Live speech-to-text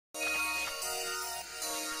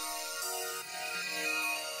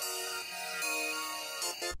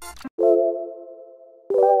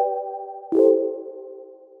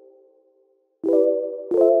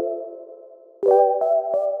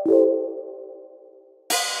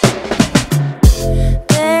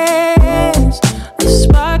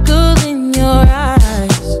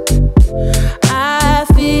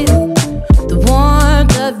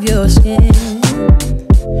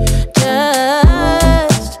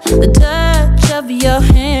The touch of your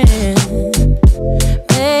hand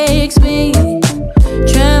makes me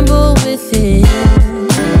tremble within.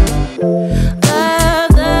 Love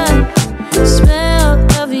the smell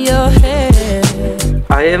of your hair.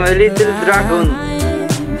 I am a little dragon.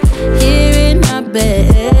 Here in my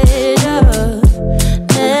bed, never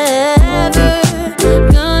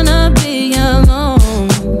gonna be alone.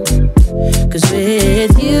 'Cause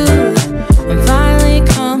with you, I'm finally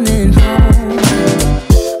coming home.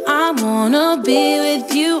 I wanna be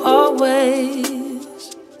with you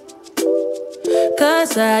always,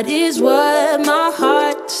 'cause that is what my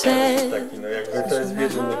heart says. Taki, no jakby to jest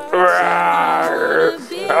zwierzę.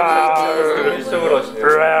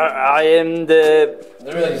 I am the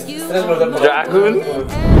dragon.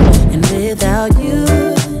 And without you,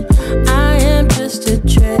 I am just a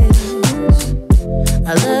trace.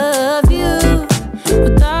 I love you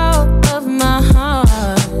with all of my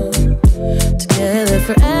heart. Together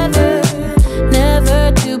forever,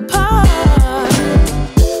 never to part.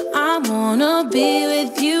 I wanna be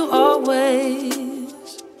with you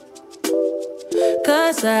always,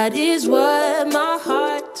 'cause that is what my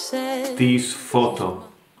heart says. This photo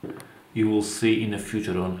you will see in the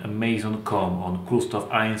future on Amazon.com, on Crusoe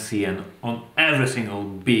INC, and on every single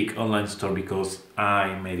big online store, because I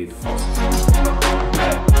made it awesome.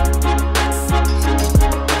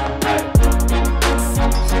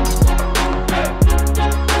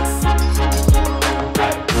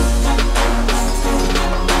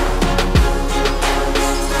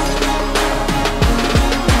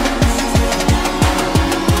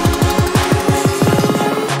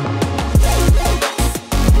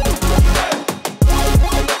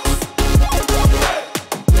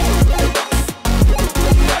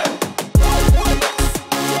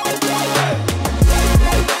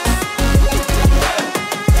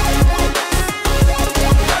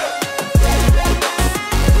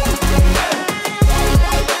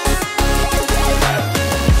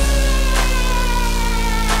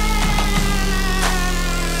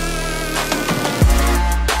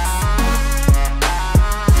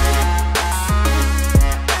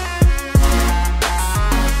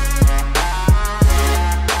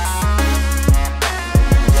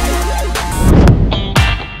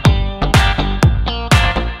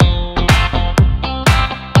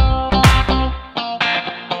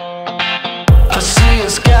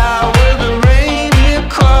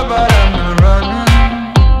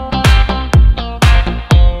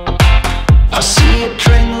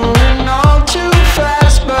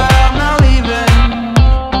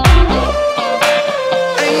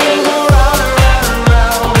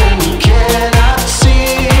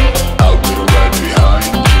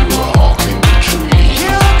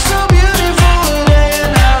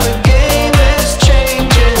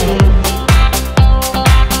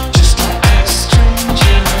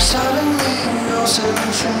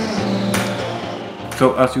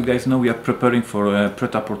 So as you guys know, we are preparing for a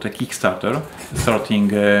Pret-a-Porter Kickstarter starting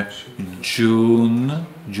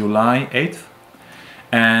July 8th,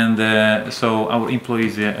 and so our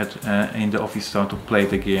employees in the office start to play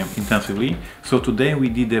the game intensively. So today we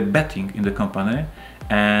did a betting in the company,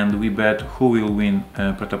 and we bet who will win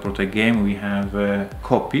Pret-a-Porter game. We have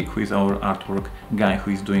Kopi, who is our artwork guy,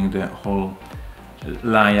 who is doing the whole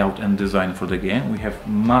layout and design for the game. We have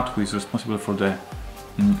Matt, who is responsible for the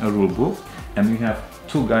rule book, and we have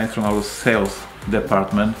two guys from our sales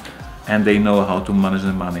department, and they know how to manage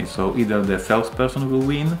the money. So either the salesperson will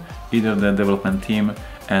win, either the development team,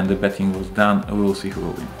 and the betting was done. We will see who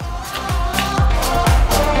will win.